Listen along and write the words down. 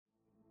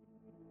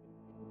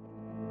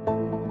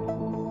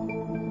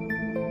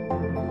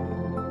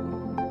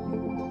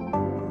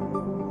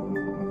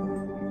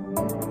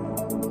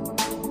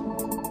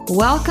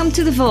Welcome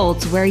to the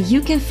Vault, where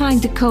you can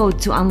find the code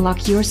to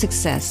unlock your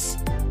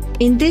success.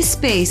 In this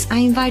space, I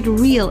invite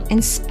real,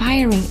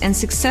 inspiring, and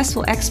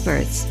successful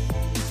experts.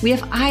 We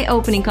have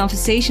eye-opening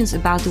conversations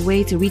about the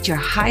way to reach your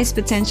highest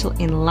potential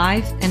in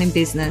life and in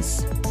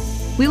business.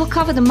 We will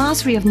cover the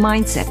mastery of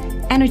mindset,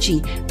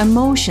 energy,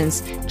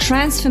 emotions,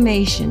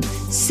 transformation,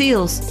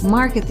 sales,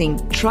 marketing,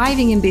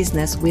 thriving in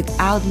business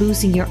without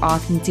losing your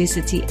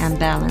authenticity and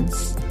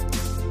balance.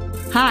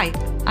 Hi,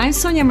 I'm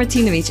Sonja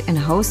Martinovic and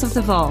host of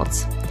The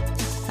Vault,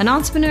 an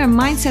entrepreneur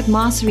mindset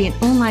mastery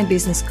and online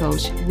business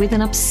coach with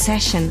an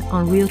obsession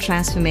on real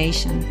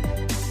transformation.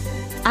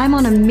 I'm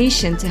on a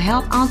mission to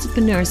help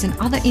entrepreneurs and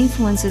other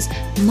influencers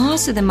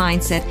master the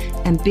mindset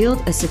and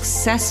build a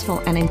successful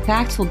and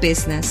impactful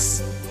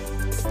business.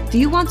 Do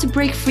you want to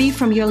break free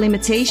from your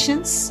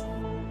limitations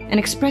and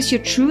express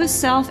your truest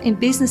self in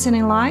business and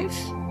in life?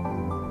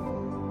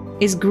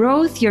 Is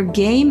growth your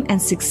game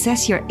and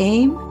success your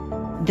aim?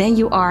 Then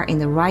you are in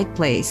the right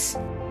place.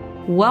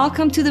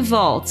 Welcome to the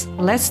Vault.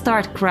 Let's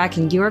start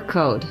cracking your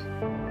code.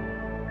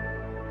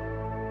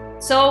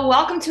 So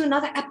welcome to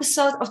another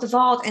episode of the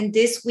Vault. And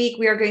this week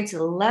we are going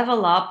to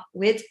level up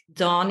with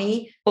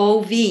Donnie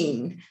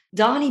Boivin.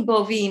 Donnie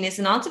Boivin is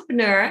an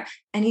entrepreneur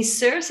and he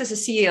serves as a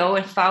CEO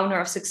and founder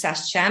of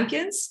Success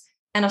Champions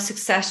and of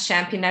Success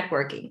Champion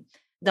Networking.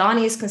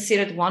 Donnie is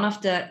considered one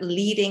of the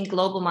leading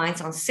global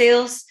minds on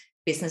sales,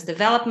 business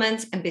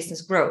development, and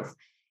business growth.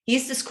 He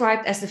is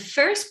described as the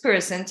first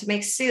person to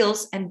make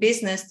sales and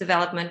business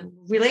development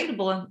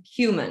relatable and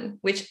human,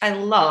 which I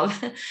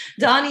love.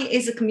 Donnie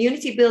is a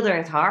community builder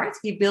at heart.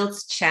 He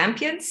builds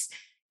champions.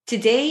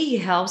 Today, he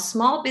helps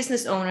small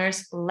business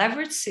owners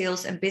leverage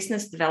sales and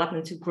business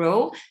development to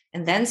grow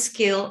and then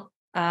scale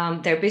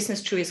their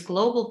business through his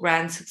global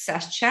brand,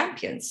 Success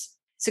Champions.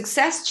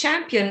 Success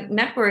Champion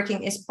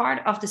Networking is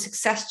part of the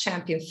Success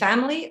Champion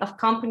family of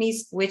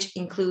companies, which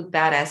include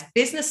Badass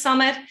Business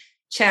Summit,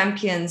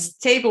 Champions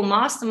Table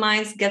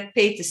Masterminds, Get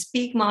Paid to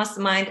Speak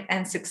Mastermind,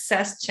 and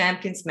Success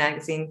Champions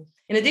Magazine.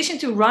 In addition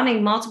to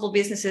running multiple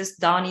businesses,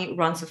 Donnie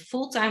runs a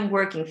full-time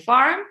working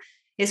farm.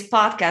 His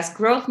podcast,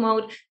 Growth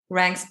Mode,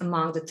 ranks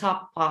among the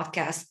top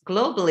podcasts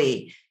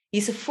globally.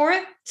 He's a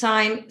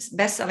four-time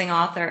best-selling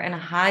author and a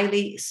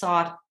highly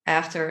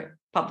sought-after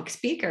public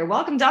speaker.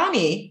 Welcome,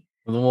 Donnie.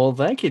 Well,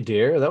 thank you,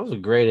 dear. That was a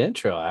great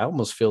intro. I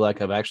almost feel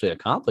like I've actually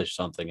accomplished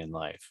something in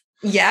life.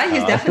 Yeah,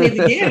 you definitely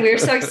did. We're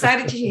so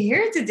excited to be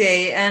here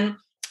today. And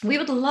we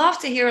would love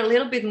to hear a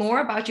little bit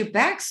more about your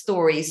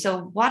backstory.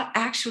 So what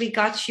actually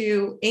got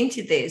you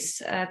into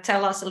this?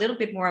 Tell us a little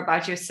bit more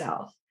about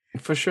yourself.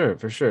 For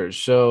sure.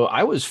 So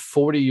I was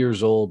 40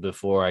 years old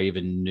before I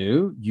even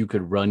knew you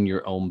could run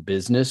your own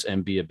business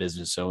and be a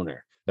business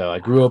owner. So I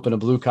grew up in a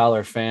blue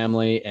collar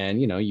family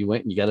and, you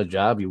went and you got a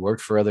job, you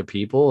worked for other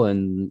people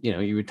and,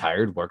 you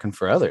retired working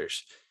for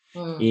others.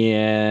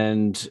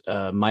 And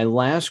my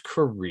last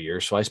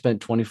career, so I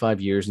spent 25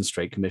 years in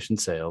straight commission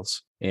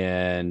sales.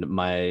 And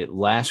my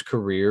last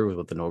career was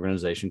with an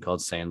organization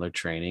called Sandler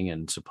Training.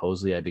 And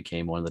supposedly I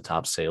became one of the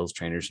top sales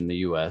trainers in the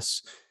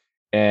US.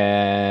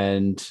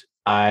 And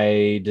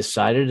I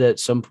decided at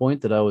some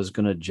point that I was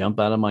going to jump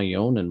out on my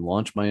own and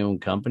launch my own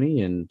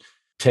company and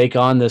take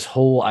on this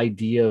whole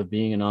idea of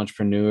being an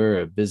entrepreneur,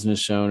 a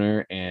business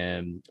owner.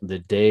 And the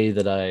day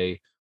that I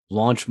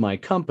launched my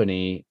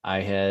company,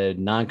 I had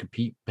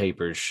non-compete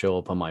papers show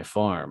up on my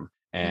farm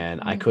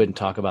and I couldn't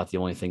talk about the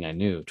only thing I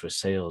knew, which was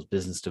sales,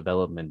 business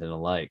development and the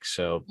like.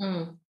 So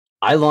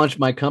I launched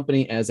my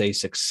company as a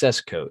success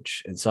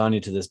coach. And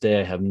Sonja, to this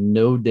day, I have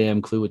no damn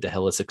clue what the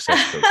hell a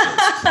success coach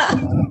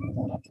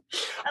is.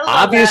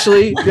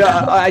 Obviously,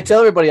 yeah, I tell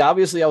everybody,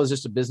 obviously I was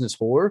just a business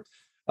whore.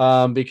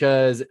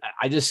 Because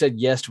I just said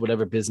yes to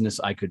whatever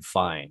business I could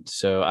find.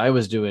 So I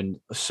was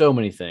doing so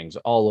many things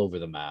all over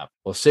the map.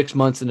 Well, 6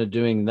 months into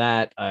doing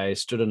that, I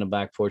stood on the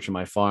back porch of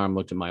my farm,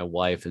 looked at my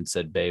wife and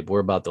said, babe, we're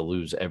about to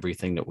lose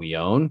everything that we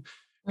own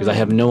because I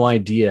have no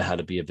idea how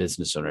to be a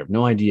business owner. I have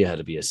no idea how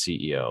to be a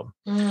CEO.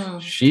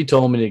 She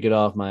told me to get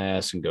off my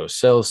ass and go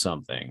sell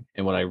something.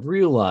 And what I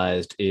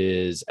realized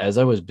is as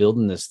I was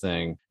building this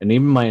thing and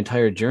even my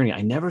entire journey,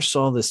 I never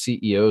saw the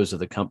CEOs of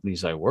the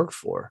companies I worked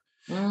for.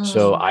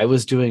 So I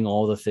was doing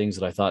all the things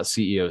that I thought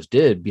CEOs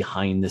did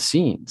behind the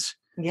scenes,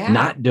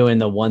 not doing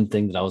the one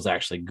thing that I was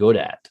actually good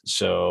at.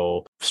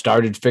 So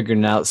started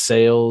figuring out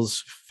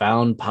sales,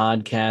 found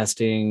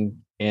podcasting,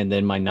 and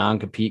then my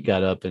non-compete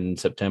got up in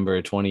September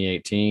of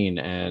 2018.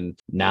 And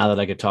now that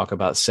I could talk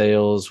about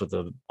sales with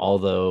all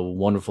the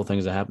wonderful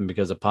things that happened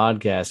because of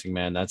podcasting,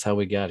 man, that's how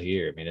we got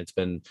here. I mean, it's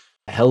been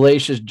a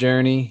hellacious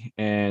journey.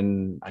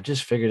 And I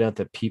just figured out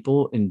that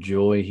people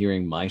enjoy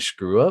hearing my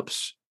screw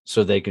ups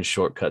so they can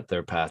shortcut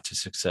their path to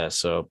success.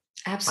 So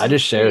absolutely. I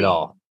just share it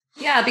all.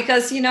 Yeah,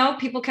 because,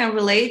 people can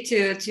relate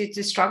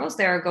to struggles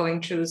they are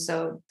going through.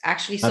 So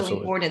actually so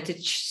absolutely. Important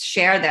to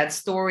share that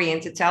story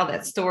and to tell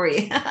that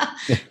story.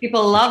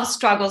 People love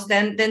struggles,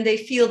 then they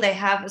feel they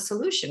have a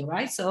solution,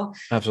 right? So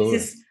absolutely.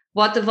 This is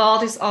what the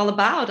Vault is all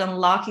about,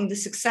 unlocking the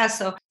success.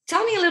 So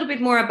tell me a little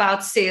bit more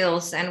about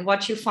sales and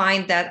what you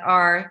find that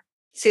are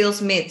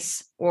sales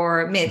myths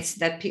or myths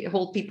that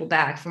hold people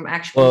back from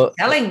actually Well,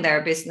 selling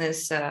their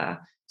business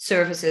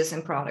services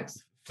and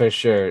products? for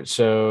sure.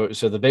 So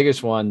the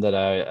biggest one that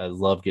I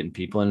love getting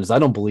people in is I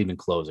don't believe in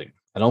closing.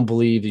 I don't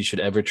believe you should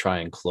ever try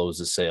and close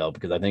a sale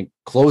because I think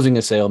closing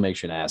a sale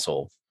makes you an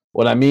asshole.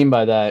 What I mean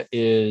by that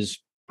is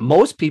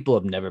most people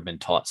have never been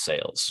taught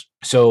sales.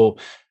 So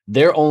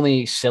their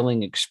only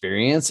selling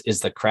experience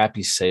is the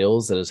crappy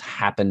sales that has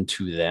happened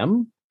to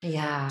them.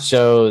 Yeah.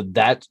 So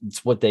that's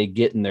what they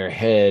get in their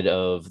head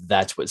of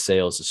that's what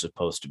sales is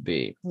supposed to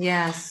be.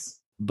 Yes.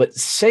 But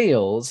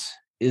sales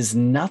is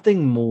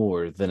nothing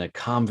more than a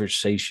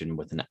conversation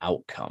with an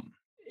outcome.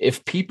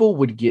 If people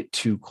would get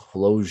to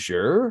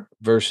closure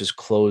versus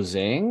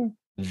closing,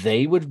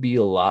 they would be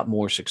a lot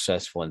more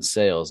successful in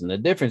sales. And the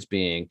difference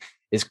being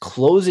is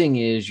closing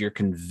is you're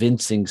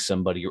convincing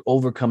somebody, you're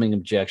overcoming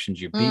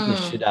objections, you're beating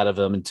the shit out of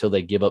them until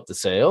they give up the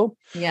sale.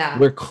 Yeah.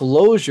 Where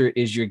closure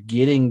is you're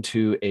getting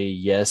to a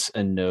yes,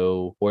 a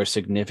no, or a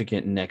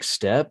significant next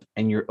step,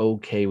 and you're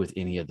okay with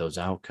any of those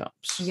outcomes.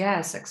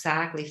 Yes,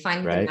 exactly.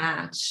 Finding the Right?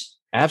 match.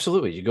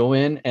 Absolutely. You go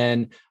in,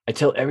 and I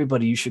tell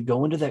everybody you should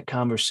go into that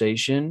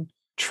conversation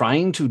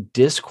trying to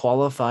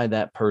disqualify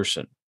that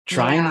person,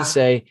 trying to Yeah.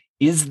 say,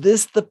 is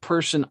this the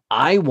person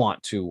I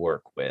want to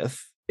work with?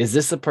 Is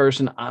this the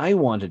person I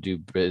want to do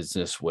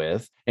business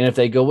with? And if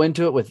they go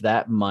into it with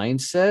that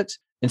mindset,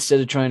 instead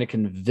of trying to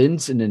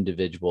convince an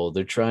individual,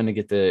 they're trying to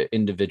get the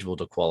individual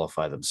to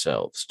qualify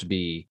themselves to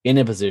be in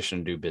a position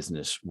to do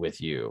business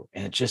with you.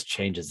 And it just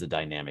changes the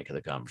dynamic of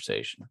the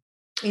conversation.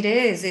 It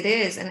is, it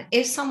is. And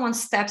if someone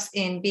steps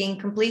in being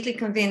completely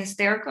convinced,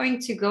 they're going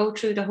to go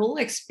through the whole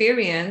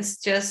experience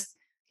just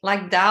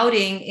like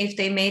doubting if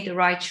they made the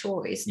right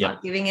choice, Yep.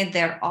 not giving it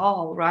their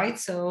all, right?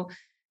 So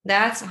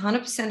that's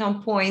 100%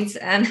 on point.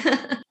 And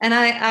and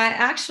I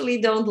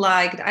actually don't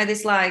I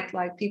dislike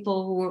like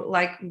people who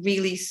like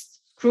really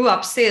screw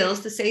up sales,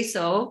 to say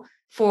so,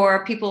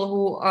 for people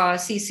who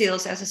see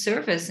sales as a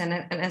service and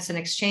as an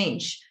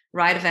exchange,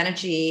 right, of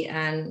energy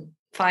and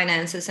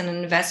finances and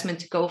an investment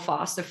to go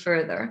faster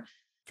further.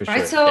 For Right.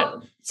 sure. So Yeah.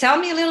 tell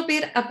me a little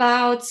bit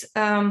about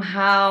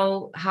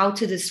how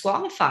to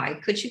disqualify.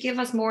 Could you give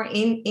us more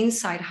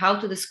insight how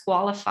to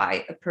disqualify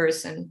a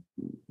person?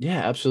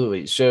 Yeah,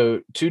 absolutely.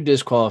 So to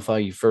disqualify,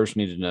 you first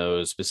need to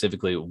know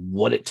specifically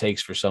what it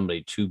takes for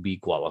somebody to be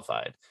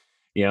qualified.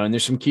 And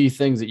there's some key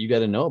things that you got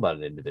to know about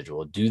an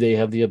individual. Do they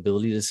have the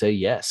ability to say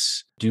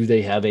yes? Do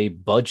they have a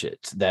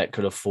budget that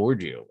could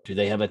afford you? Do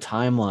they have a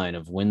timeline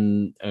of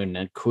when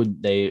and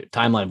could they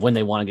timeline of when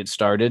they want to get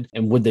started,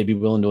 and would they be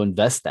willing to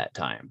invest that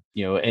time?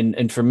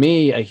 And for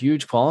me, a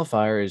huge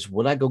qualifier is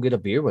would I go get a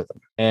beer with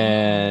them?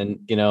 And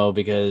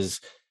because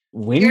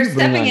when You're you bring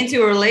stepping on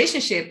into a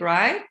relationship,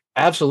 right?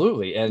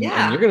 absolutely. And you're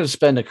Yeah. going to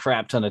spend a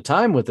crap ton of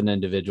time with an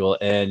individual.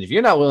 And if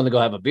you're not willing to go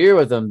have a beer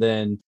with them,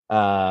 then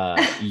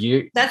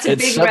That's a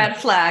it's big red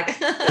flag.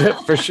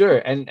 for sure.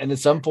 And at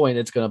some point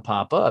it's going to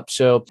pop up.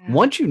 So Yeah.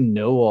 once you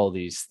know all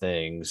these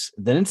things,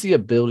 then it's the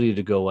ability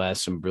to go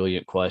ask some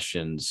brilliant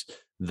questions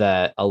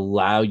that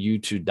allow you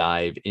to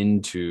dive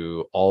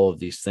into all of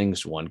these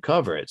things to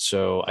uncover it.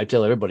 So I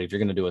tell everybody, if you're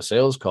going to do a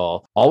sales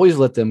call, always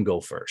let them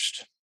go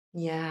first.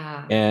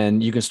 Yeah.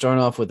 And you can start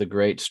off with a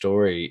great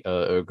story,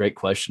 a great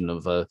question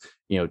of,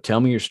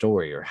 tell me your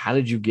story, or how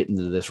did you get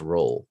into this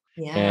role?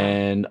 Yeah.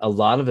 And a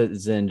lot of it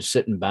is then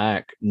sitting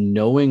back,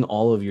 knowing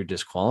all of your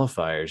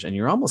disqualifiers, and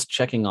you're almost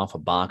checking off a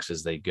box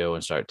as they go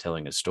and start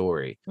telling a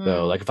story.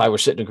 So like if I were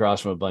sitting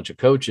across from a bunch of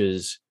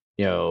coaches,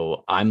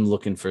 I'm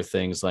looking for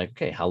things like,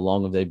 okay, how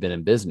long have they been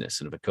in business?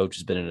 And if a coach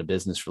has been in a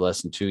business for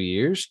less than 2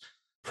 years,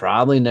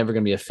 probably never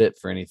going to be a fit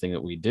for anything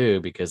that we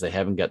do because they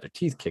haven't got their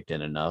teeth kicked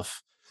in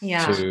enough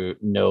Yeah. to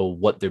know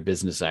what their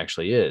business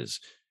actually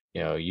is.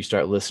 You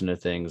start listening to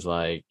things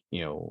like,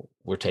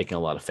 we're taking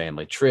a lot of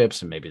family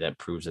trips, and maybe that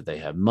proves that they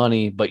have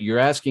money, but you're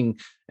asking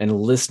and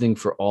listening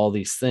for all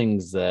these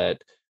things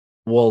that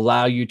will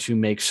allow you to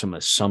make some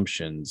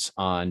assumptions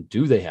on,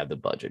 do they have the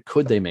budget?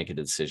 Could they make a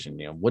decision?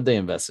 Would they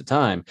invest the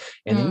time?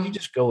 And then you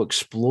just go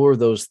explore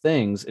those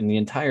things. And the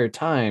entire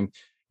time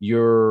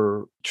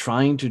you're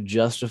trying to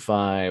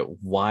justify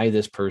why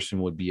this person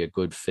would be a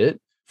good fit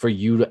for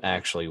you to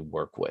actually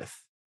work with.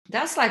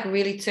 That's like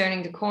really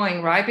turning the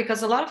coin, right?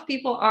 Because a lot of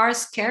people are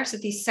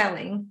scarcity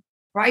selling,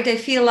 right? They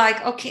feel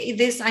like, okay,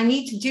 I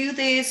need to do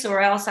this or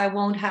else I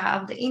won't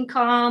have the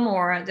income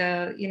or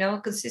the,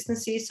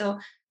 consistency. So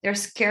they're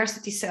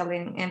scarcity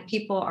selling and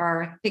people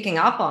are picking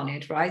up on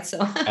it, right? So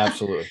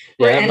Absolutely.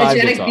 we're Yeah, that vibe gets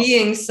energetic off.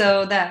 beings.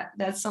 So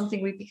that's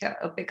something we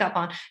pick up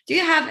on. Do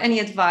you have any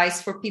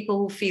advice for people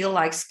who feel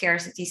like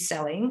scarcity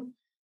selling?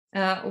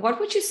 What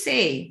would you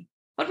say?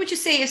 What would you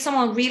say if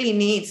someone really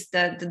needs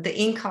the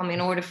income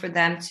in order for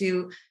them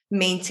to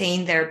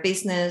maintain their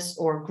business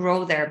or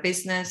grow their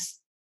business?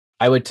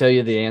 I would tell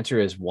you the answer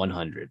is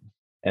 100.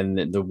 And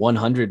the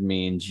 100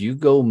 means you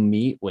go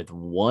meet with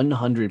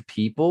 100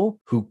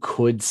 people who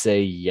could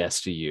say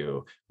yes to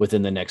you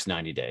within the next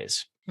 90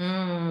 days.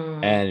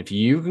 And if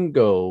you can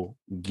go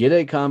get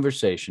a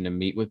conversation and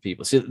meet with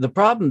people, see, the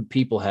problem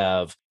people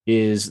have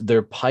is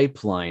their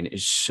pipeline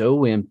is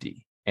so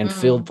empty and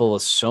filled Mm. full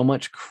of so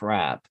much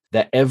crap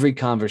that every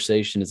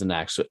conversation is an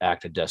act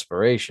of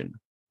desperation.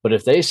 But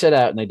if they set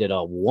out and they did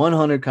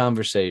 100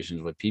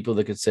 conversations with people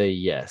that could say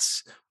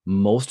yes,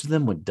 most of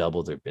them would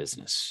double their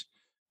business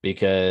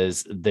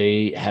because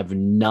they have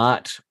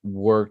not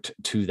worked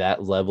to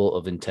that level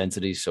of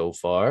intensity so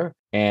far.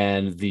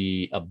 And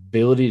the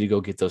ability to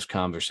go get those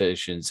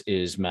conversations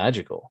is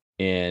magical.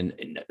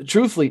 And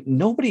truthfully,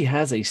 nobody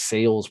has a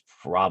sales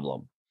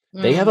problem.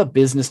 They have a Mm.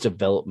 business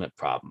development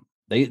problem.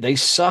 They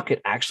suck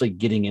at actually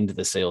getting into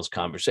the sales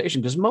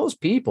conversation because most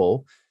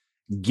people,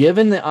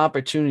 given the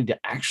opportunity to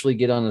actually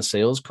get on a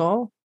sales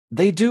call,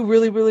 they do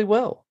really, really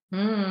well.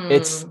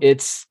 It's Mm.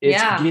 it's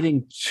it's Yeah.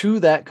 getting to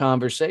that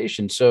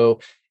conversation. So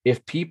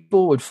if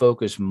people would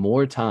focus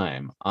more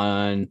time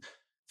on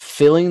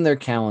filling their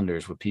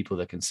calendars with people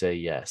that can say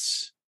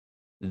yes,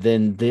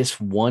 then this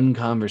one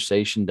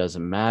conversation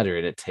doesn't matter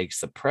and it takes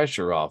the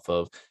pressure off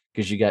of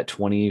because you got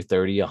 20,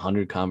 30,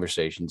 100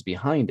 conversations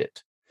behind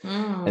it.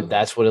 And Mm.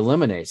 that's what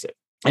eliminates it.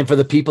 And for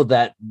the people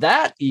that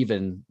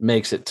even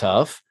makes it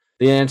tough,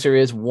 the answer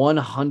is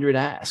 100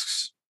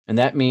 asks. And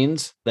that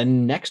means the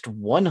next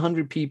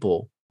 100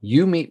 people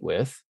you meet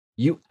with,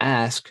 you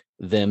ask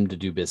them to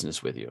do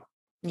business with you,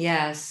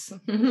 Yes.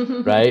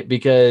 right?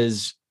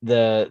 Because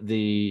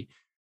the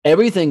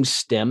everything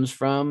stems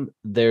from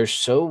they're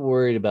so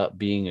worried about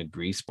being a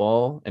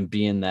greaseball and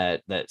being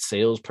that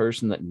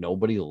salesperson that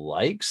nobody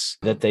likes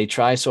that they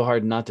try so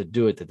hard not to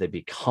do it that they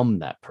become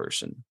that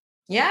person.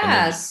 And then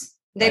Yes.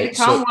 They right?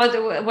 become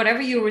So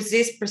whatever you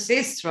resist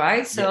persists, right?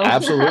 yeah, So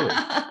absolutely.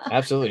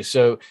 Absolutely.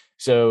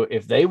 So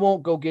if they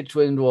won't go get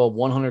you into a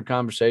 100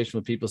 conversation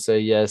with people say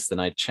yes, then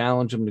I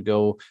challenge them to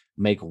go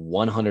make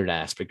 100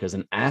 asks because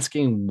in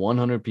asking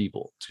 100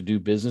 people to do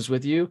business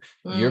with you,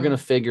 you're going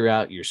to mm. figure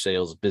out your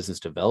sales business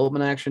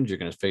development actions. You're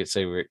going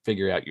to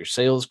figure out your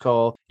sales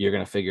call. You're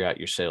going to figure out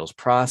your sales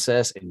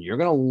process, and you're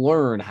going to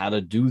learn how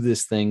to do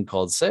this thing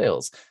called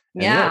sales.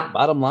 And look, Yeah.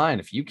 bottom line,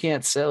 if you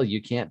can't sell,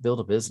 you can't build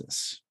a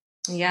business.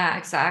 Yeah,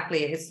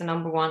 exactly. It's the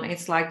number one.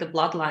 It's like the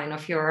bloodline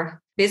of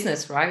your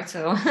business, right?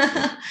 So Yep.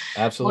 most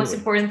Absolutely.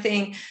 important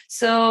thing.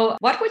 So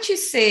what would you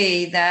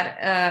say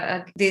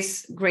that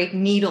this great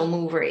needle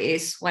mover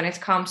is when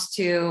it comes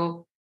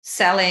to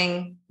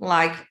selling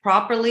like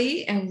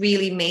properly and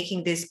really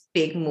making these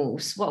big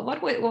moves?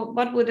 What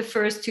would the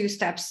first two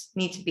steps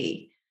need to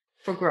be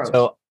for growth?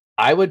 So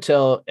I would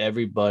tell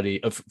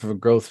everybody for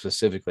growth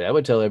specifically, I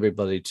would tell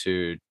everybody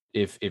to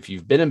if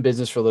you've been in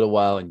business for a little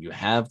while and you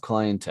have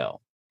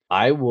clientele,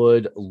 I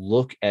would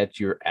look at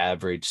your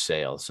average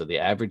sale. So the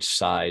average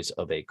size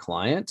of a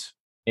client,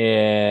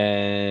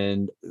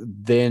 and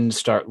then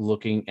start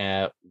looking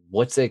at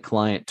what's a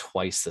client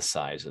twice the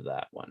size of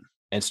that one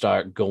and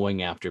start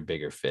going after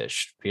bigger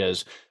fish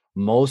because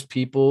most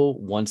people,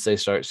 once they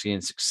start seeing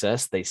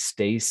success, they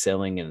stay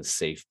selling in a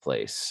safe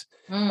place.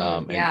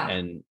 Mm, yeah.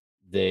 And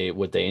they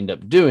what they end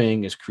up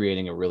doing is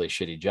creating a really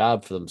shitty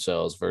job for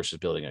themselves versus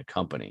building a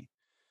company.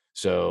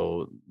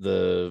 So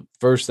the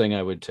first thing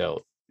I would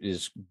tell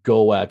is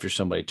go after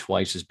somebody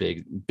twice as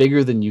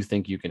bigger than you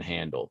think you can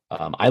handle.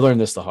 I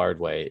learned this the hard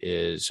way.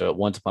 Is so at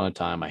once upon a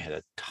time I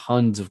had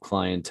tons of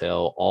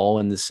clientele all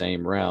in the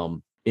same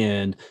realm,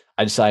 and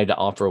I decided to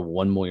offer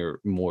one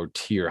more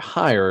tier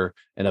higher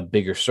and a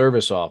bigger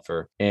service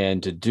offer.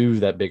 And to do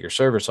that bigger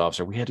service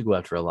offer, we had to go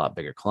after a lot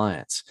bigger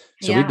clients.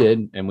 So we Yeah.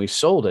 did, and we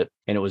sold it.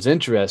 And it was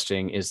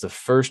interesting is the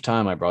first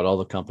time I brought all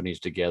the companies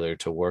together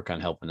to work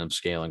on helping them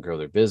scale and grow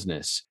their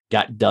business.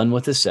 Got done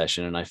with the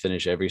session, and I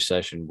finish every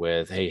session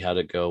with, "Hey, how'd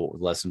it go?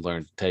 Lesson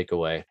learned,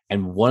 takeaway."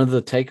 And one of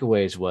the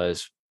takeaways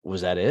was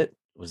that it?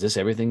 Was this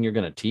everything you're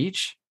going to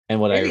teach?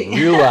 And what I Really?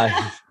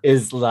 realized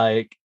is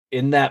like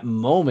in that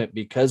moment,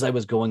 because I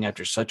was going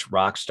after such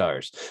rock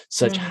stars,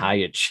 such Mm. high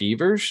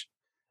achievers,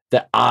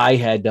 that I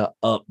had to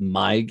up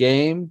my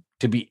game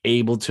to be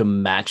able to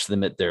match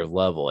them at their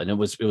level. And it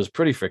was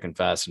pretty freaking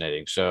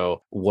fascinating.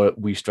 So what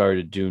we started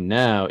to do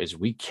now is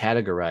we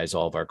categorize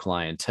all of our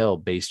clientele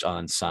based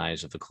on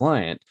size of the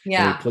client,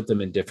 and we Yeah. put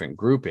them in different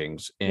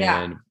groupings,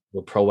 Yeah. and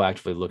we're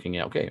proactively looking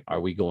at, okay, are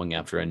we going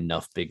after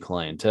enough big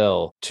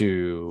clientele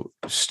to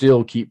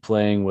still keep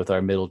playing with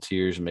our middle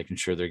tiers and making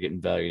sure they're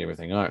getting value and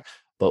everything are,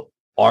 but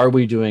are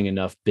we doing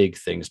enough big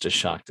things to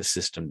shock the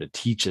system to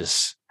teach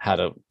us how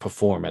to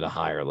perform at a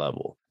higher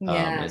level?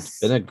 And it's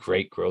been Yes. a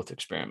great growth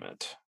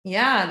experiment.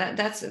 Yeah,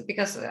 that's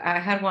because I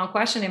had one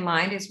question in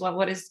mind is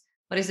what is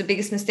the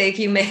biggest mistake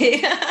you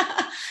made?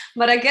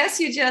 But I guess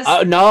you just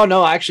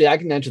No, actually, I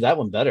can answer that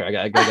one better. I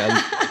got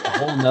a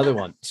whole nother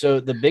one. So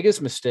the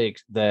biggest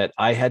mistake that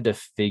I had to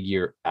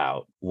figure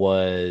out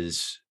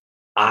was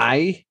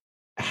I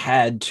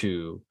had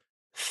to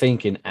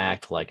think and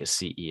act like a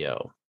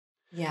CEO.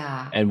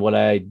 yeah. And what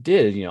I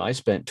did, I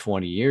spent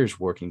 20 years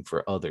working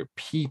for other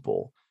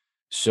people.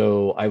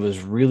 So I was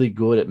really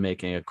good at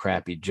making a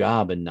crappy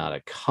job and not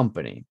a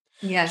company.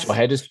 So I Yes.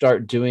 had to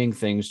start doing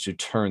things to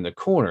turn the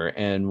corner.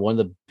 And one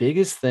of the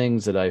biggest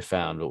things that I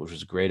found, which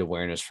was great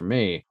awareness for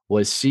me,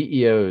 was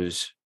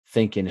CEOs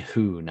thinking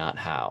who, not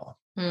how.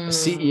 A Mm,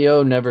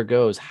 CEO never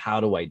goes, "How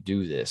do I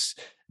do this?"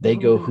 They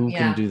go, Ooh, who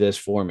can yeah. do this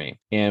for me?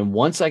 And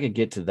once I could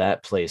get to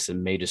that place, it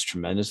made us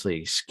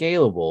tremendously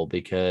scalable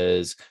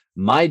because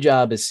my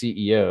job as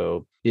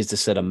CEO is to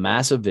set a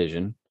massive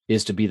vision,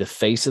 is to be the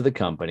face of the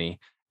company,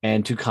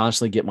 and to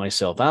constantly get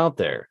myself out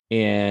there.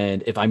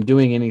 And if I'm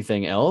doing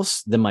anything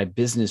else, then my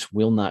business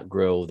will not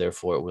grow,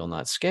 therefore it will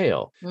not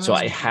scale. So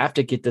I Mm. have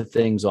to get the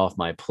things off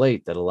my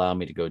plate that allow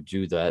me to go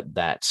do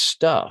that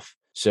stuff.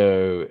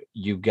 So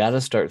you got to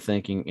start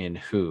thinking in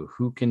who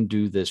can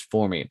do this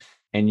for me.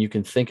 And you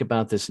can think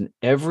about this in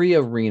every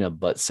arena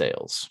but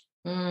sales,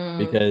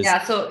 because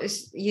Yeah, so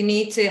you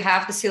need to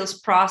have the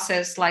sales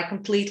process like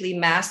completely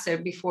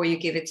mastered before you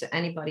give it to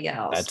anybody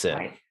else, that's it.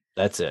 right?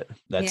 That's it.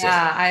 That's it.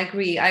 Yeah, I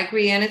agree. I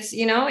agree. And it's,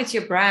 it's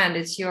your brand,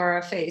 it's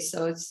your face.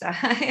 So it's,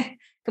 I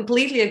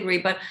completely agree.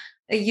 But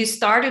you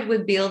started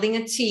with building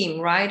a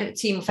team, right? A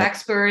team of Yep.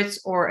 experts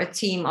or a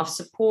team of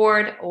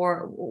support,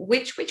 or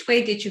which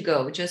way did you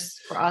go?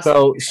 Just for us.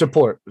 So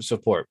support.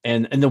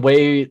 And the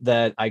way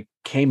that I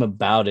came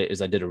about it is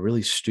I did a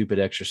really stupid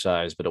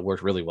exercise, but it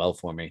worked really well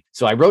for me.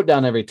 So I wrote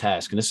down every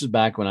task, and this is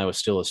back when I was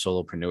still a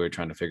solopreneur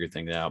trying to figure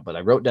things out. But I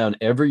wrote down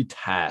every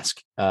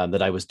task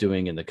that I was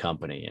doing in the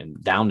company,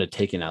 and down to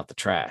taking out the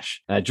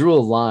trash. And I drew a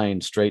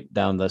line straight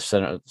down the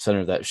center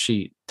of that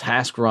sheet.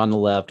 Tasks were on the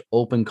left,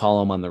 open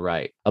column on the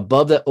right.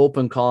 Above that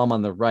open column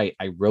on the right,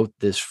 I wrote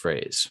this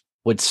phrase: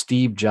 would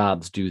Steve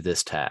Jobs do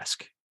this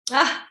task?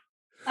 Ah,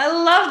 I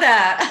love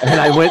And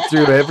I went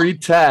through that. every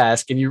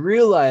task, and you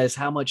realize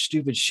how much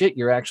stupid shit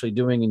you're actually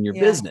doing in your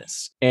Yeah.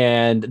 business.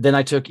 And then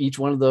I took each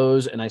one of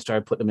those and I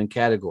started putting them in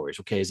categories.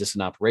 Okay, is this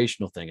an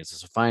operational thing? Is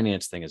this a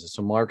finance thing? Is this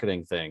a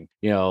marketing thing?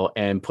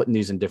 And putting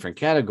these in different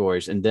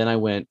categories. And then I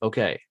went,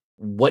 okay,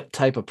 what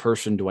type of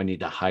person do I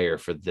need to hire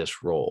for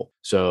this role?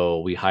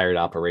 So we hired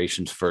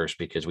operations first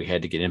because we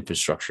had to get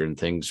infrastructure and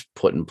things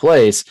put in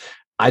place.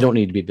 I don't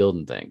need to be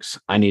building things.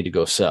 I need to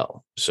go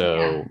sell. Yeah.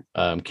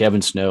 So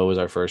Kevin Snow was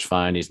our first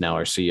find. He's now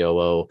our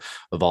COO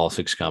of all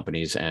 6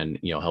 companies, and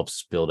helps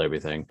us build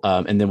everything.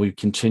 And then we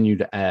continue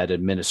to add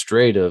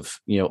administrative,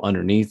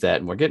 underneath that,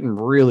 and we're getting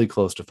really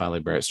close to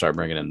finally start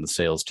bringing in the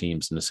sales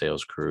teams and the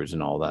sales crews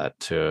and all that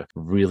to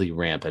really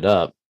ramp it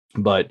up.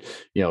 But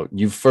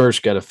you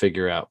first got to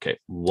figure out, okay,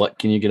 what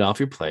can you get off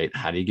your plate?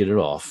 How do you get it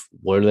off?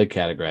 What are they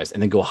categorized?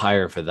 And then go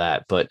hire for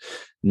that. But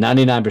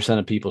 99%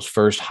 of people's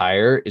first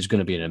hire is going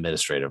to be an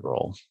administrative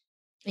role.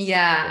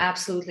 Yeah,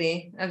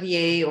 absolutely. A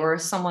VA or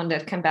someone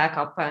that can back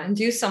up and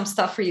do some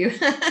stuff for you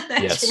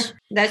Yes.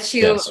 that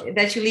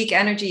you leak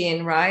energy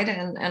in, right?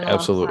 And a lot of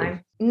Absolutely.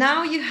 time.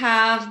 Now you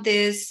have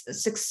this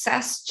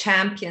success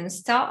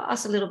champions. Tell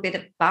us a little bit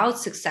about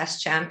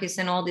success champions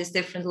and all these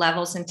different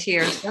levels and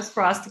tiers, just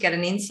for us to get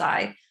an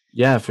insight.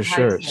 Yeah, for How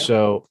sure. it's like.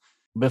 So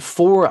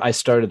before I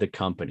started the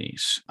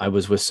companies, I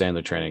was with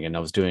Sandler Training, and I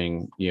was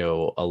doing,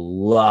 a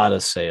lot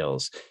of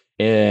sales.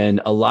 And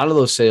a lot of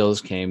those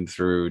sales came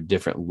through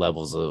different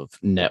levels of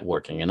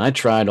networking. And I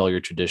tried all your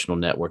traditional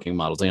networking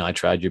models. I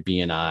tried your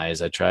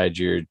BNIs, I tried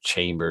your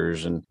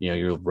chambers, and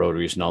your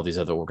Rotaries and all these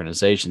other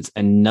organizations.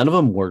 And none of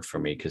them worked for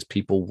me because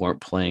people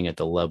weren't playing at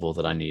the level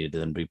that I needed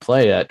them to be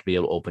play at to be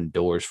able to open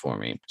doors for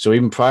me. So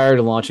even prior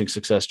to launching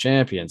Success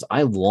Champions,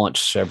 I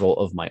launched several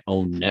of my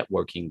own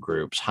networking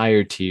groups,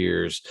 higher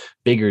tiers,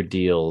 bigger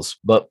deals.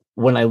 But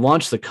when I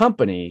launched the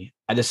company,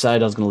 I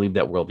decided I was going to leave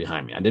that world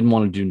behind me. I didn't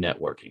want to do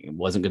networking. It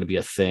wasn't going to be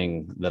a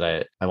thing that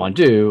I want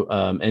to do.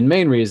 And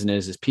main reason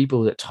is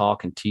people that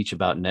talk and teach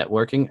about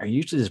networking are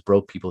usually just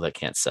broke people that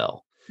can't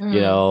sell,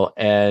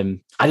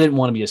 and I didn't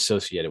want to be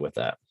associated with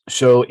that.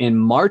 So in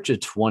March of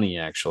 20,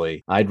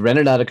 actually, I'd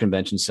rented out a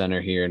convention center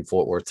here in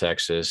Fort Worth,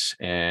 Texas,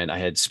 and I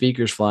had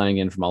speakers flying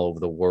in from all over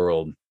the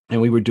world.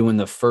 And we were doing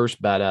the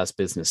first Badass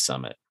Business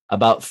Summit.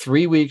 About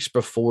 3 weeks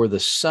before the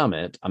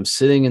summit, I'm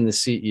sitting in the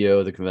CEO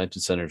of the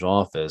convention center's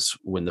office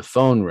when the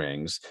phone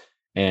rings,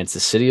 and it's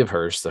the city of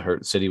Hearst, the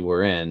city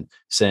we're in,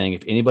 saying,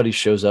 if anybody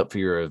shows up for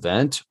your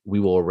event, we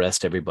will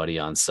arrest everybody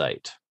on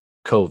site.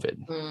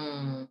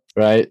 COVID,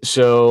 right?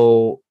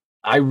 So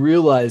I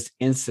realized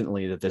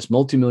instantly that this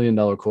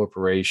multi-million-dollar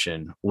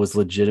corporation was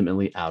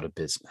legitimately out of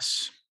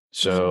business.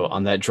 So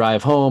on that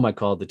drive home, I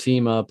called the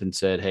team up and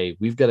said, hey,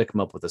 we've got to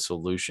come up with a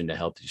solution to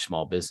help these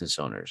small business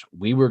owners.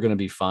 We were going to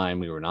be fine.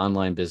 We were an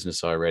online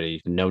business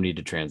already. No need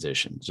to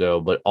transition.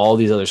 But all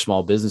these other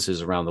small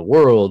businesses around the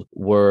world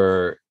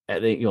were,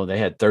 they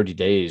had 30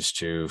 days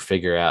to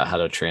figure out how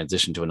to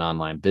transition to an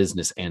online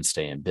business and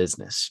stay in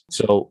business.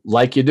 So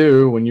like you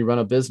do when you run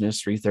a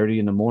business, 3:30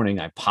 in the morning,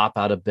 I pop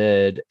out of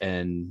bed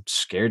and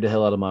scared the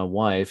hell out of my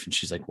wife. And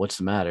she's like, what's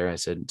the matter? I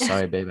said,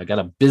 sorry, babe, I got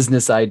a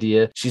business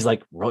idea. She's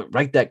like,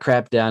 write that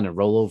crap down and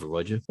roll over,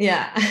 would you?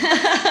 Yeah.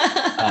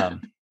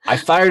 I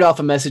fired off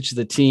a message to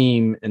the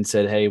team and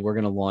said, hey, we're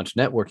going to launch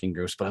networking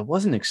groups, but I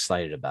wasn't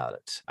excited about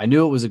it. I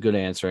knew it was a good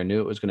answer. I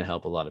knew it was going to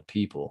help a lot of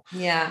people.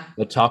 Yeah.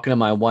 But talking to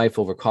my wife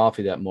over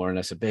coffee that morning,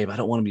 I said, babe, I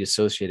don't want to be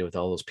associated with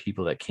all those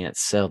people that can't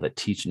sell, that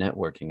teach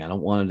networking. I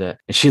don't want to.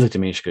 And she looked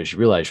at me and she goes, you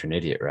realize you're an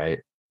idiot, right?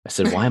 I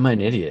said, why am I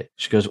an idiot?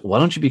 She goes, why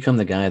don't you become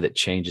the guy that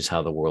changes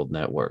how the world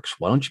networks?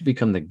 Why don't you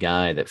become the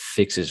guy that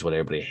fixes what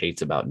everybody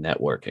hates about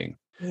networking?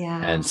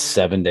 Yeah. And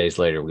 7 days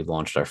later, we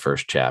launched our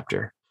first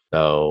chapter.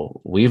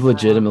 So we've Wow.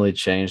 legitimately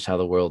changed how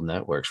the world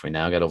networks. We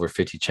now got over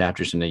 50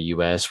 chapters in the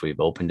US.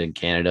 We've opened in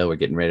Canada. We're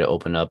getting ready to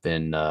open up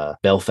in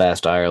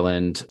Belfast,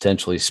 Ireland,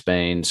 potentially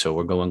Spain. So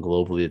we're going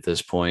globally at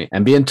this point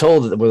and being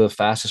told that we're the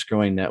fastest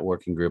growing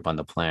networking group on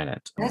the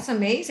planet. That's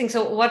amazing.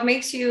 So what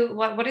makes you,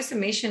 what is the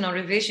mission or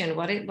the vision?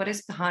 What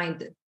is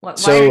behind it? Why are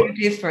So you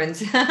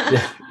different?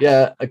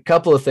 yeah, a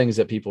couple of things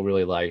that people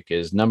really like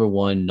is number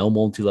one, no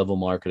multi-level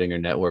marketing or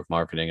network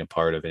marketing a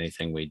part of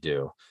anything we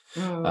do.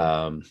 Mm,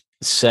 Um,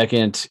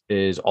 Second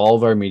is all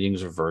of our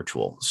meetings are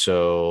virtual.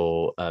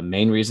 So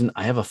main reason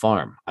I have a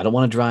farm. I don't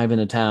want to drive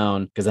into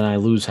town because then I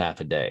lose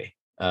half a day.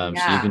 So you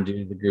can yeah.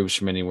 do the groups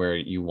from anywhere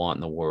you want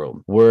in the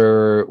world.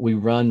 We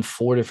run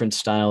 4 different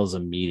styles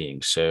of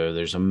meetings. So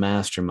there's a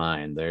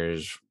mastermind,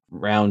 there's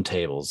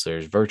roundtables,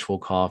 there's virtual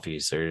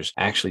coffees, there's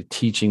actually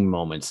teaching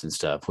moments and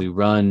stuff. We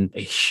run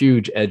a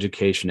huge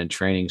education and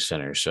training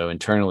center. So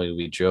internally,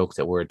 we joke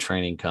that we're a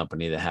training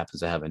company that happens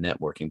to have a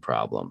networking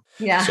problem.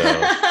 So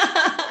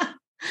Yeah.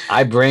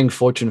 I bring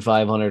Fortune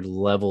 500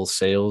 level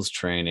sales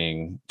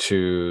training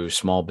to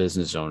small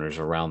business owners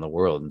around the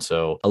world. And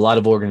so a lot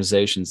of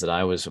organizations that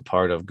I was a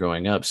part of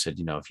growing up said,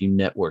 if you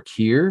network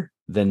here,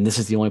 then this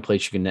is the only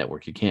place you can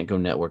network. You can't go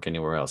network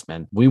anywhere else,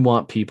 man. We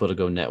want people to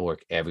go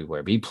network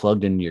everywhere. Be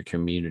plugged into your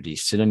community,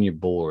 sit on your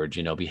board,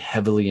 be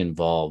heavily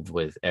involved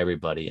with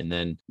everybody. And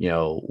then,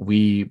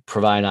 we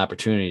provide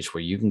opportunities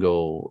where you can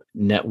go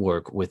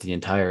network with the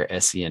entire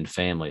SEN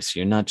family.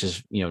 So you're not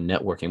just,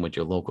 networking with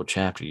your local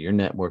chapter, you're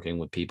networking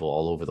with people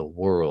all over the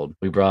world.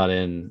 We brought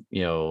in,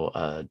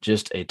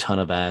 just a ton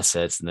of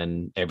assets. And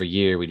then every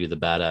year we do the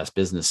Badass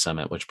Business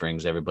Summit, which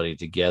brings everybody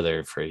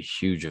together for a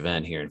huge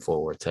event here in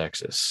Fort Worth,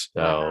 Texas.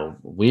 So Wow.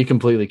 we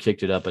completely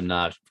kicked it up a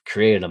notch,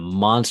 created a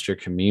monster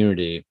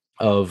community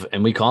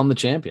and we call them the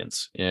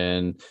champions.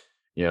 And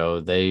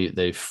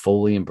they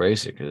fully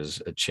embrace it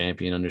because a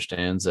champion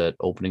understands that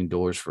opening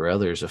doors for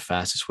others, the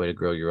fastest way to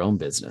grow your own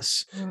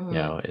business,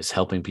 Mm. is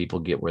helping people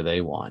get where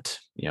they want.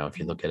 If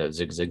you look at it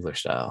Zig Ziglar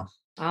style.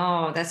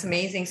 Oh, that's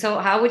amazing. So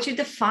how would you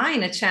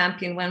define a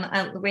champion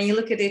when you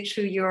look at it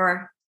through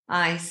your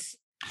eyes?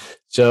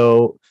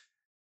 So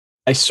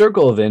a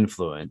circle of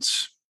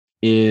influence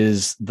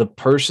is the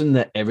person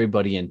that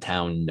everybody in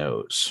town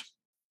knows.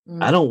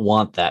 I Mm, don't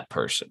want that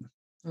person.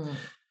 mm,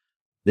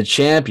 The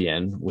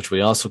champion, which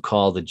we also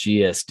call the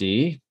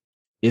GSD,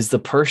 is the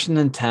person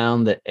in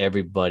town that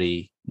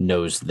everybody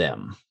knows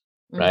them,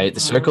 right? The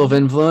circle of mhm.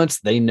 influence,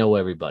 they know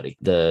everybody.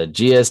 The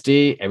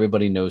GSD,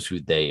 everybody knows who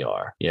they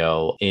are,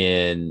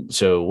 and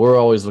so we're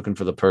always looking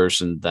for the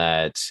person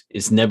that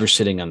is never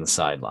sitting on the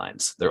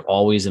sidelines. They're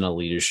always in a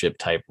leadership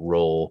type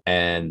role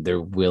and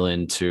they're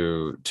willing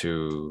to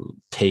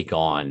take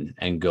on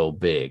and go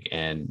big.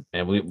 And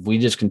we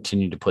just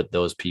continue to put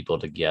those people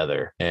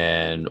together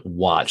and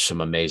watch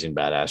some amazing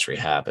badassery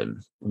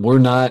happen. We're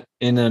not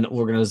in an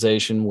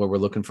organization where we're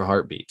looking for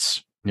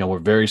heartbeats. We're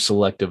very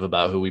selective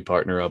about who we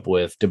partner up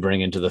with to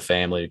bring into the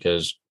family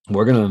because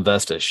we're going to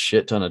invest a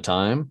shit ton of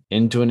time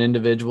into an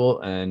individual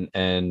and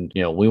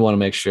we want to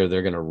make sure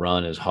they're going to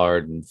run as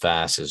hard and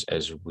fast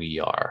as we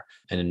are.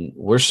 And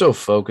we're so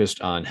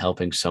focused on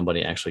helping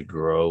somebody actually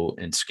grow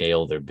and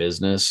scale their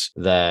business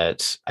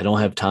that I don't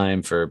have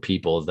time for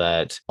people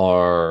that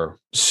are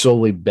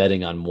solely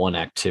betting on one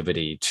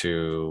activity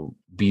to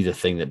be the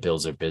thing that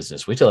builds their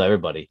business. We tell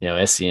everybody,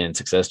 SCN,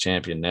 Success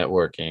Champion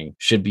Networking,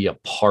 should be a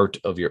part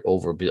of your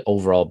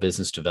overall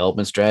business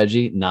development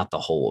strategy, not the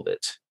whole of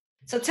it.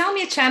 So tell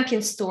me a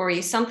champion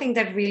story, something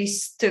that really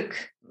stuck.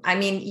 I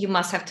mean, you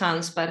must have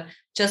tons, but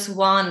just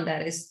one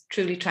that is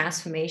truly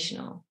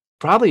transformational.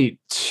 Probably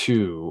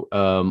two.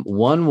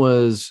 One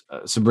was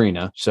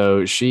Sabrina.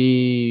 So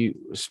she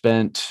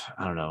spent,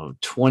 I don't know,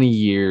 20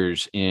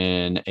 years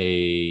in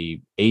a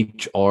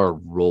HR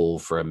role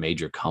for a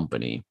major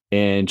company.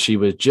 And she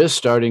was just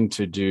starting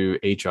to do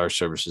HR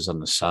services on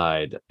the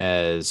side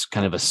as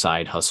kind of a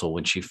side hustle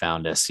when she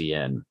found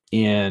SCN.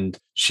 And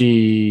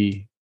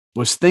she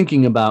was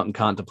thinking about and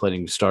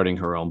contemplating starting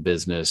her own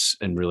business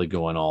and really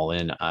going all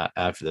in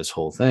after this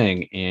whole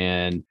thing.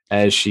 And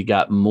as she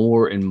got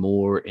more and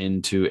more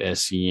into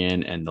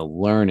SEN and the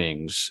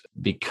learnings,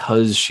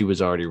 because she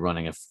was already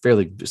running a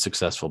fairly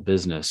successful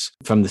business,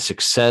 from the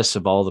success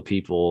of all the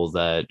people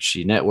that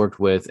she networked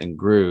with and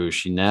grew,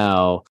 she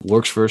now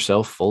works for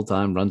herself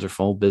full-time, runs her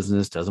full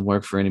business, doesn't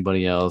work for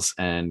anybody else,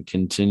 and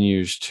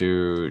continues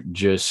to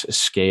just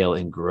scale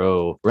and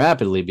grow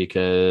rapidly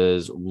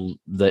because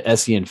the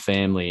SEN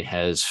family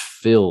has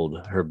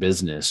filled her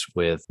business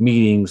with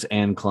meetings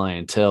and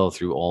clientele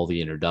through all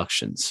the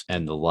introductions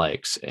and the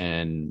likes.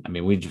 And I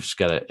mean, we just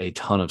got a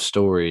ton of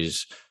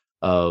stories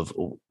of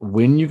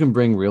when you can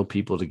bring real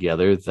people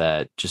together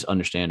that just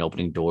understand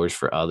opening doors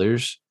for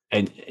others.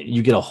 And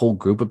you get a whole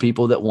group of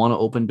people that want to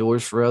open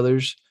doors for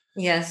others.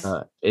 Yes.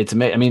 It's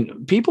amazing. I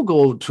mean, people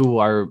go to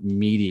our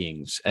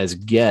meetings as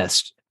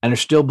guests and are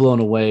still blown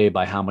away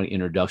by how many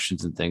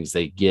introductions and things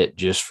they get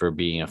just for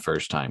being a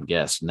first time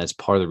guest. And that's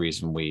part of the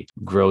reason we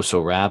grow so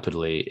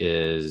rapidly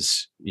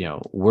is,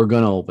 we're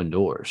going to open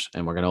doors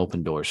and we're going to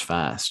open doors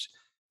fast.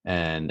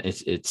 and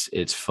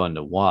it's fun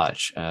to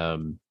watch.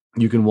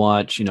 You can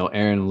watch,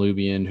 Erin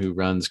Lubian, who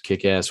runs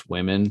Kick-Ass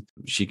Women.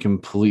 She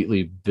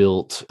completely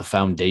built a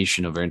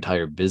foundation of her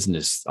entire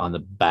business on the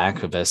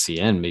back of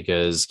SCN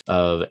because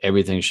of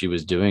everything she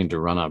was doing to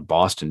run our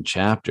Boston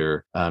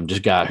chapter.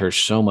 Just got her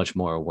so much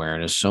more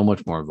awareness, so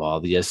much more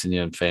involved. The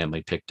SCN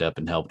family picked up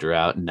and helped her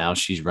out. And now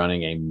she's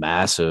running a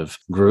massive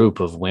group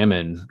of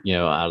women,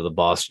 out of the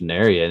Boston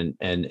area.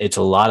 And it's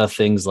a lot of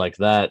things like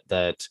that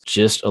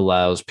just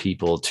allows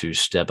people to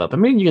step up. I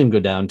mean, you can go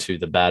down to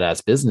the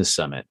Badass Business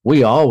Summit.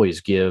 We always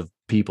give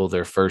people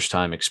their first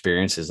time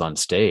experiences on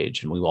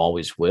stage, and we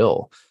always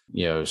will,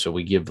 so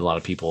we give a lot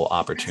of people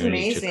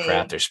opportunity to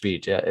craft their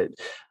speech.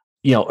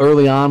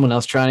 Early on when I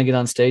was trying to get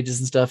on stages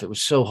and stuff, it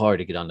was so hard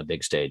to get on the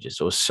big stages.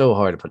 It was so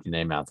hard to put your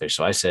name out there.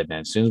 So I said,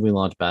 man, as soon as we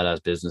launch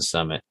Badass Business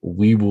Summit,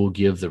 we will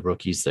give the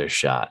rookies their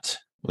shot.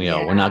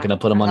 We're not going to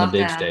put them on the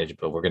big stage,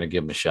 but we're going to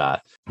give them a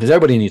shot because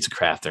everybody needs to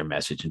craft their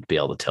message and be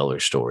able to tell their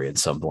story in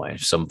some way,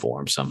 some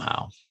form,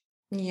 somehow.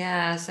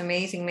 Yes,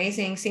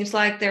 amazing. Seems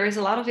like there is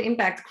a lot of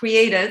impact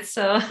created.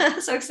 So,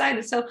 so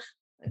excited. So,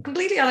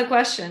 completely other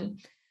question.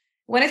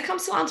 When it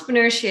comes to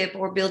entrepreneurship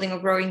or building or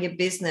growing your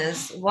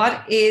business,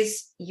 what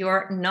is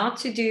your not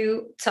to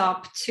do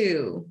top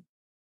 2?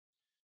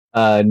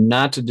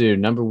 Not to do.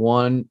 Number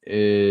 1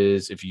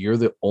 is if you're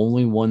the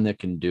only one that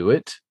can do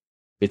it,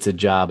 it's a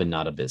job and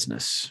not a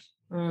business.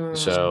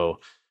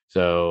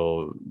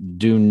 So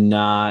do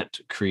not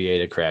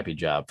create a crappy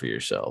job for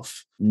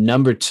yourself.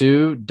 Number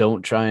 2,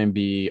 don't try and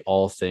be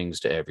all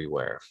things to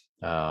everywhere.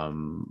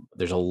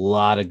 There's a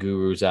lot of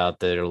gurus out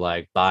there that are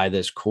like, buy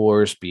this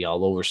course, be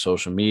all over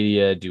social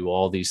media, do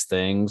all these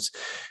things.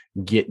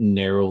 Get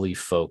narrowly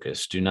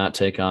focused. Do not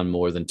take on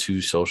more than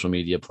 2 social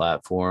media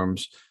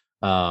platforms,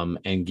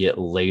 and get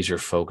laser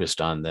focused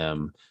on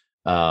them.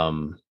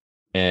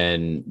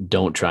 And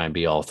don't try and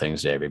be all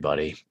things to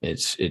everybody.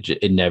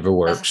 It never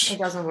works. It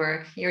doesn't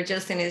work. You're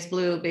just in this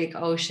blue big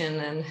ocean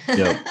and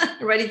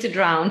ready to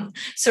drown,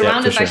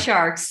 surrounded by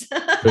sharks.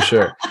 For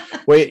sure.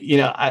 Wait,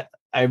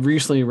 I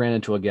recently ran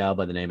into a gal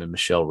by the name of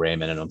Michelle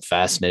Raymond, and I'm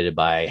fascinated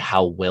by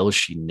how well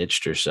she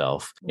niched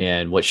herself.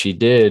 And what she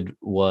did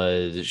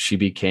was she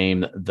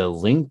became the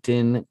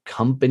LinkedIn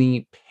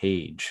company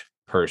page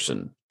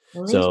person.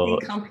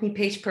 LinkedIn company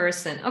page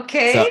person.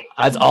 Okay. So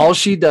that's all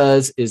she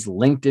does is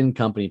LinkedIn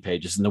company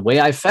pages. And the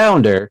way I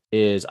found her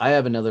is I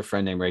have another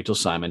friend named Rachel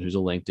Simon, who's a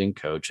LinkedIn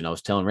coach. And I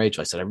was telling Rachel,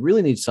 I said, I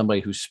really need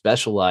somebody who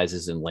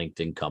specializes in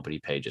LinkedIn company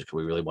pages because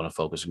we really want to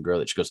focus and grow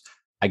that. She goes,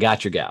 I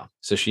got your gal.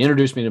 So she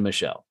introduced me to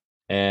Michelle.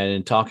 And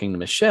in talking to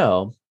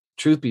Michelle,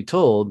 truth be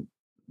told,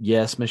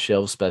 yes,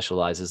 Michelle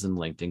specializes in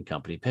LinkedIn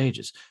company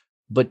pages.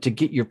 But to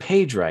get your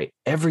page right,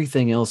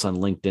 everything else on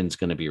LinkedIn is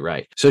going to be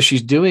right. So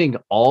she's doing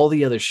all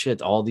the other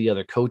shit, all the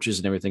other coaches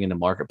and everything in the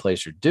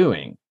marketplace are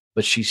doing,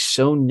 but she's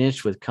so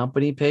niche with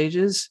company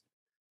pages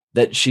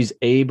that she's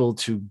able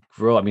to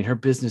grow. I mean, her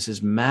business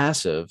is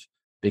massive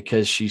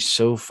because she's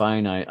so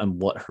finite on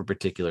what her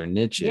particular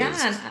niche is.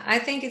 Yeah, and I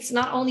think it's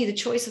not only the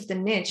choice of the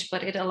niche,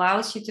 but it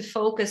allows you to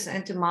focus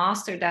and to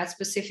master that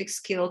specific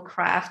skill,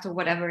 craft, or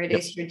whatever it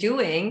is you're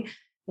doing,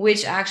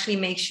 which actually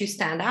makes you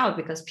stand out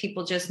because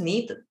people just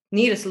need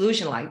a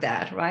solution like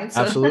that, right?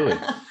 So. Absolutely.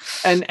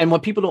 And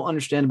what people don't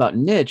understand about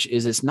niche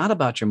is it's not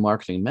about your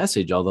marketing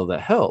message, although that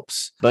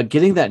helps, but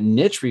getting that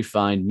niche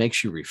refined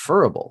makes you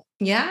referable.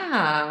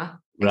 Yeah.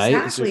 Right.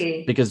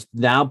 Exactly. So, because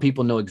now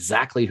people know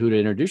exactly who to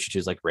introduce you to.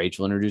 It's like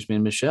Rachel introduced me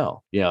to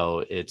Michelle.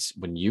 It's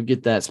when you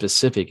get that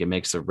specific, it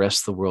makes the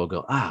rest of the world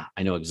go, I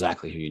know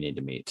exactly who you need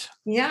to meet.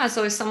 Yeah.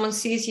 So if someone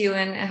sees you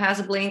and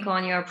has a blink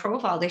on your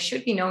profile, they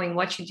should be knowing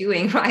what you're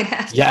doing, right?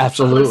 After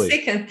absolutely.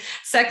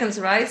 Seconds,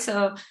 right?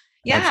 So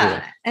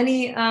yeah.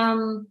 Absolutely.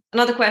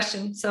 Another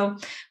question. So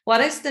what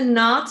is the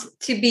not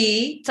to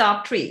be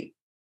top 3?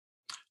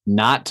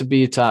 Not to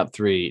be a top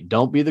 3.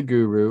 Don't be the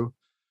guru.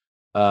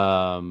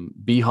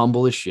 Be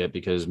humble as shit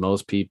because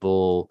most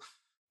people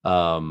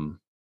want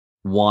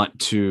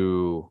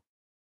to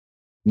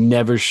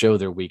never show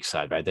their weak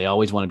side, right? They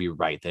always want to be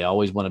right. They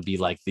always want to be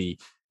like the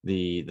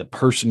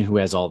person who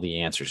has all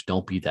the answers.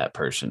 Don't be that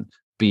person.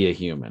 Be a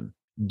human.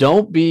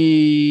 Don't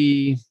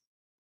be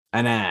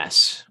an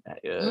ass.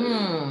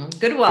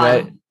 Good one.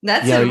 Right?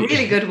 That's a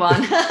really good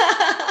one.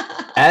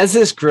 As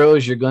this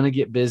grows, you're going to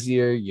get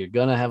busier. You're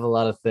going to have a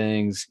lot of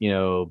things,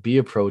 be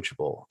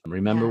approachable.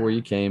 Remember where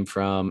you came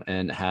from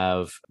and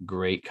have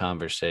great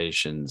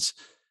conversations.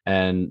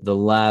 And the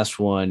last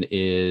one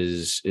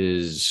is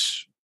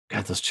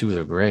God, those 2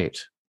 are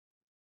great.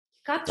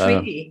 You got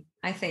 3,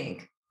 I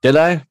think. Did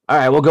I? All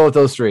right, we'll go with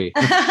those 3.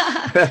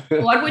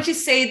 What would you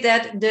say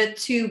that the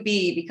to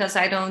be, because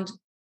I don't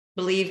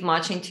believe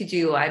much in to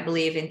do. I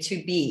believe in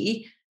to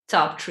be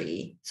top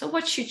 3. So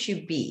what should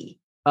you be?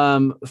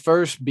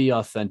 First, be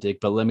authentic,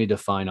 but let me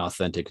define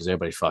authentic because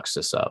everybody fucks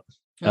this up.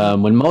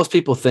 When most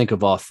people think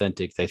of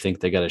authentic, they think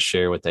they got to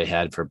share what they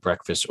had for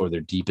breakfast or their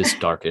deepest,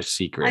 darkest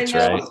secrets,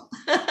 right?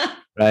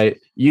 Right.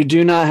 You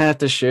do not have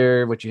to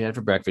share what you had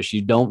for breakfast.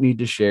 You don't need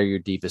to share your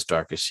deepest,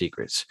 darkest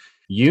secrets.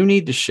 You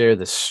need to share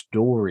the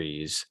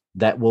stories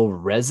that will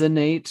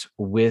resonate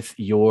with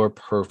your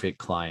perfect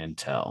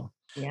clientele.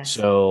 Yes.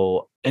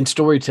 So, and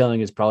storytelling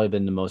has probably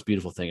been the most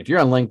beautiful thing. If you're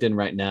on LinkedIn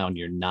right now and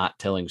you're not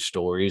telling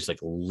stories, like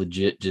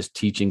legit just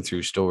teaching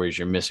through stories,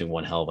 you're missing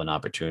one hell of an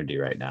opportunity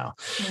right now.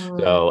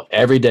 So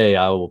every day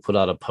I will put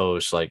out a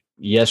post. Like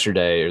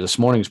yesterday or this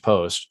morning's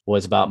post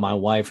was about my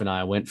wife and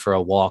I went for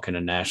a walk in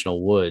a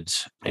national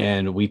woods,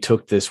 and we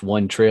took this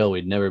one trail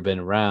we'd never been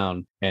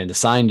around, and the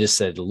sign just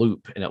said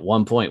loop. And at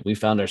one point we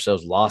found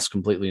ourselves lost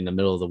completely in the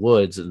middle of the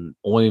woods, and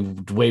the only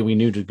way we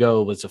knew to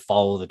go was to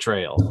follow the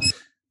trail.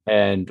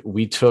 And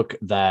we took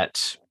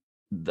that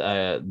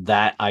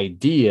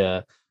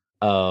idea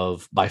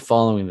of, by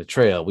following the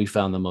trail, we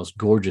found the most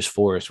gorgeous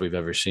forest we've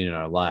ever seen in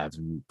our lives,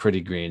 and pretty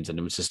greens. And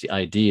it was just the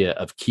idea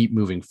of keep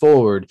moving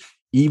forward,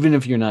 even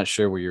if you're not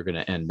sure where you're going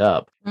to end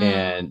up.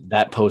 And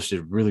that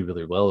posted really,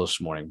 really well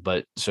this morning.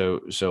 But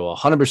so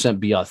 100%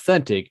 be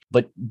authentic,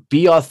 but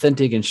be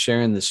authentic in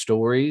sharing the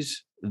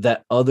stories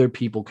that other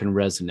people can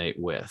resonate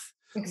with.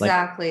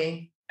 Exactly.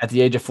 Like, at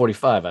the age of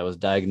 45, I was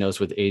diagnosed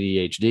with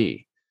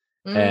ADHD.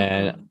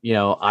 And,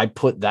 I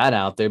put that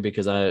out there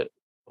because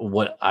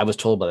what I was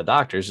told by the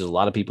doctors is a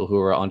lot of people who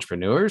are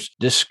entrepreneurs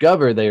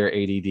discover they are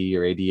ADD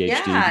or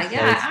ADHD. Yeah.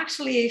 I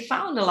actually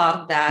found a lot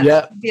of that,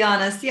 to be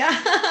honest.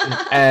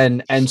 Yeah.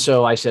 and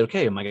so I said,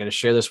 okay, am I going to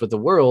share this with the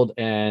world?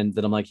 And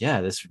then I'm like, yeah,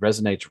 this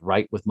resonates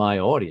right with my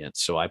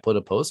audience. So I put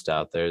a post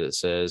out there that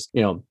says,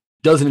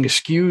 doesn't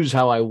excuse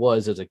how I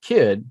was as a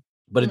kid,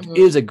 but it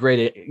is a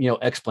great,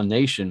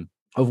 explanation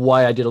of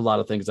why I did a lot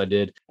of things I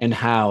did and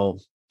how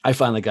I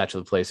finally got to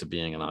the place of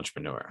being an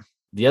entrepreneur.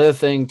 The other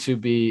thing to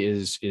be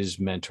is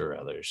mentor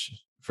others.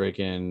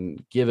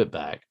 Freaking give it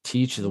back.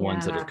 Teach the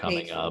ones that are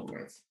coming up.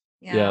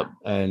 Yep.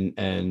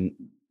 And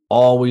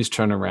always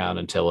turn around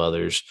and tell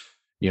others,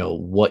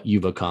 what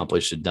you've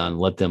accomplished and done.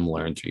 Let them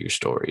learn through your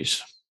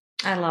stories.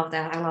 I love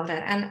that.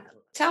 And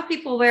tell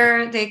people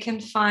where they can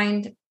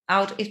find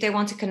out, if they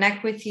want to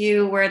connect with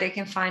you, where they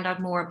can find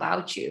out more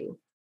about you.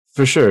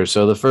 For sure.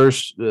 So the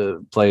first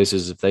place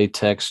is if they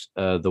text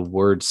the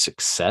word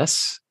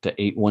success to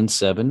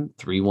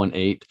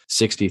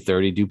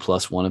 817-318-6030, do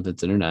 +1 if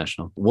it's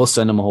international. We'll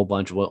send them a whole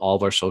bunch of all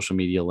of our social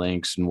media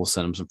links, and we'll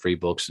send them some free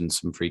books and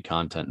some free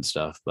content and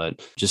stuff.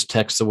 But just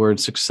text the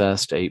word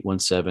success to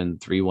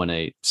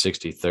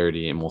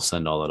 817-318-6030, and we'll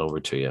send all that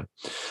over to you.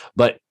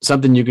 But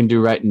something you can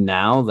do right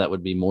now that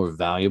would be more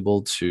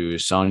valuable to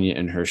Sonia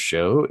and her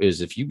show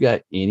is, if you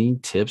got any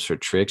tips or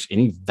tricks,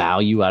 any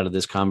value out of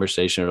this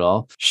conversation at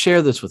all,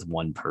 share this with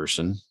one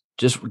person.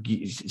 Just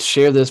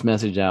share this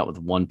message out with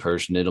one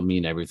person. It'll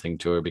mean everything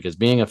to her, because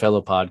being a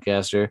fellow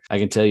podcaster, I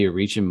can tell you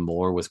reaching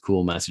more with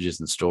cool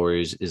messages and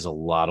stories is a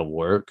lot of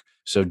work.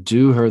 So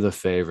do her the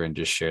favor and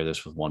just share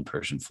this with one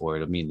person for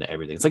it. It'll mean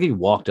everything. It's like you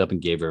walked up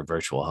and gave her a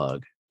virtual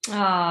hug.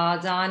 Oh,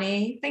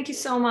 Donnie, thank you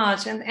so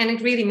much. And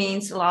it really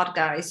means a lot,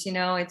 guys.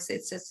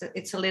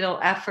 It's a little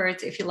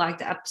effort, if you like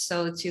the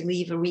episode, to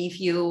leave a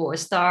review or a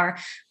star,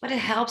 but it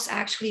helps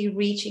actually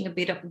reaching a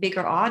bit of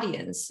bigger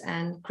audience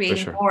and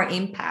creating more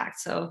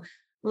impact. So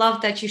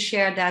love that you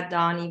shared that,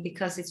 Donnie,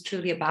 because it's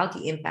truly about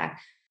the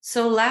impact.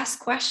 So last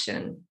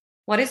question.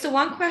 What is the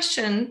one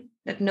question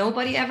that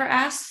nobody ever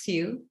asks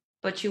you,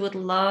 but you would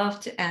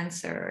love to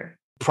answer?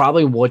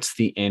 Probably, what's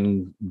the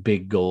end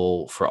big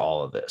goal for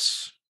all of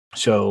this?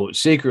 So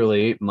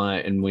secretly,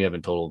 and we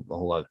haven't told a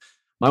whole lot,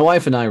 my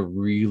wife and I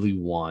really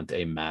want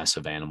a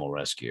massive animal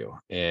rescue.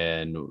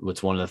 And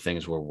it's one of the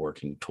things we're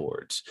working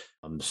towards.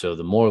 So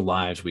the more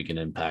lives we can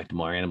impact, the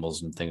more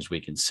animals and things we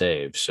can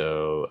save.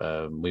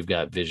 So we've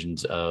got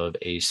visions of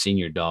a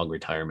senior dog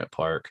retirement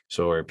park,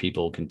 so where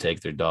people can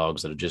take their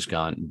dogs that have just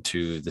gotten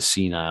to the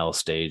senile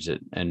stage,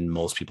 and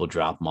most people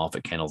drop them off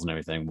at kennels and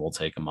everything. We'll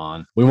take them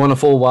on. We want a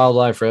full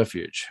wildlife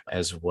refuge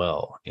as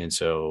well. And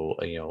so,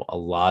 a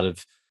lot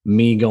of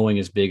me going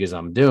as big as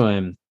I'm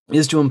doing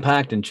is to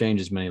impact and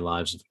change as many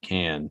lives as we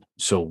can,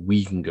 so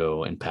we can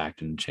go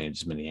impact and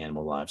change as many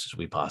animal lives as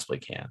we possibly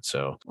can.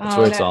 So that's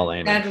where it's all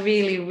aiming. That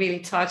really, really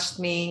touched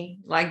me,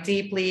 like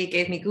deeply,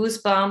 gave me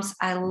goosebumps.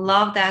 I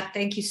love that.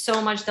 Thank you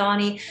so much,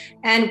 Donnie.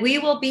 And we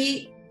will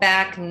be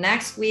back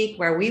next week,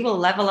 where we will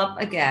level up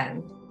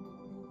again.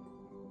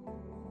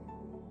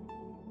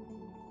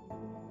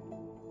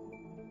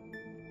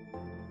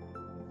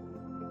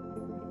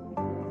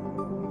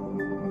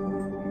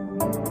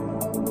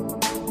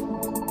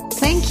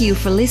 Thank you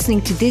for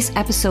listening to this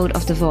episode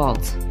of The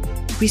Vault.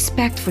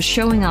 Respect for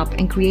showing up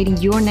and creating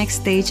your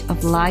next stage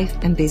of life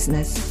and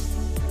business.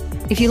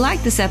 If you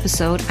like this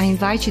episode, I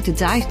invite you to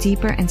dive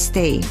deeper and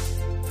stay.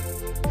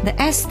 The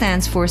S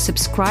stands for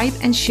subscribe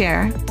and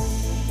share.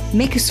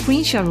 Make a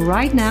screenshot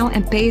right now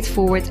and pay it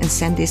forward, and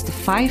send this to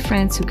 5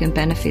 friends who can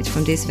benefit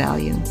from this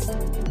value.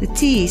 The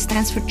T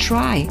stands for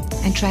try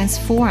and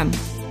transform.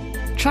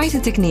 Try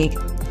the technique,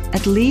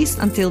 at least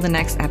until the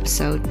next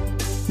episode.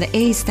 The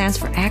A stands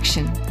for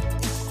action.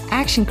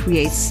 Action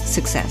creates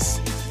success.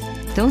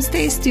 Don't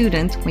stay a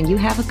student when you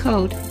have a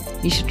code.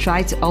 You should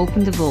try to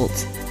open the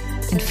vault.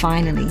 And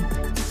finally,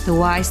 the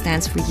Y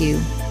stands for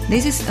you.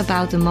 This is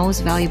about the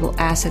most valuable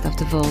asset of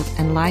the vault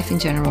and life in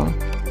general,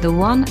 the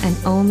one and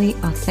only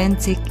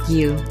authentic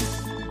you.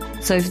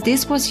 So if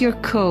this was your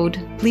code,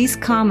 please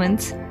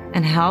comment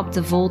and help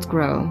the vault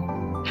grow.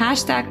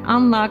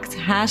 #unlocked,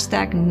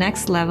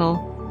 #next level,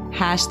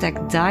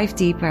 #dive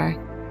deeper,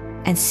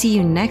 and see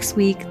you next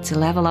week to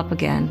level up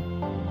again.